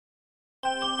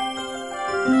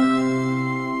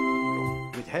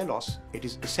With hair loss, it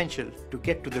is essential to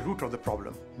get to the root of the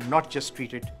problem, not just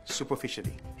treat it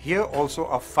superficially. Here also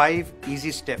are 5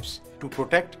 easy steps to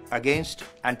protect against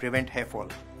and prevent hair fall.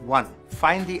 1.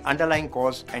 Find the underlying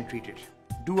cause and treat it.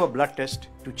 Do a blood test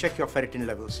to check your ferritin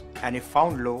levels, and if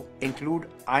found low, include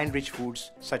iron-rich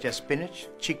foods such as spinach,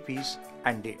 chickpeas,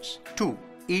 and dates. 2.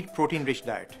 Eat protein-rich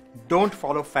diet. Don't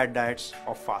follow fad diets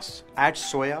or fasts. Add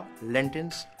soya,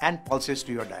 lentils, and pulses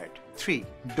to your diet. 3.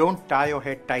 Don't tie your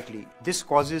hair tightly. This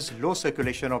causes low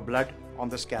circulation of blood on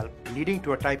the scalp, leading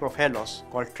to a type of hair loss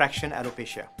called traction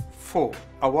alopecia. 4.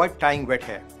 Avoid tying wet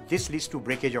hair. This leads to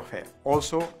breakage of hair.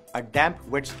 Also, a damp,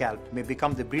 wet scalp may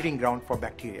become the breeding ground for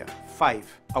bacteria.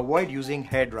 5. Avoid using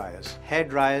hair dryers. Hair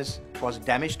dryers cause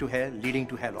damage to hair, leading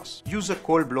to hair loss. Use a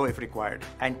cold blow if required,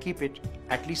 and keep it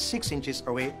at least 6 inches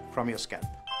away from your scalp.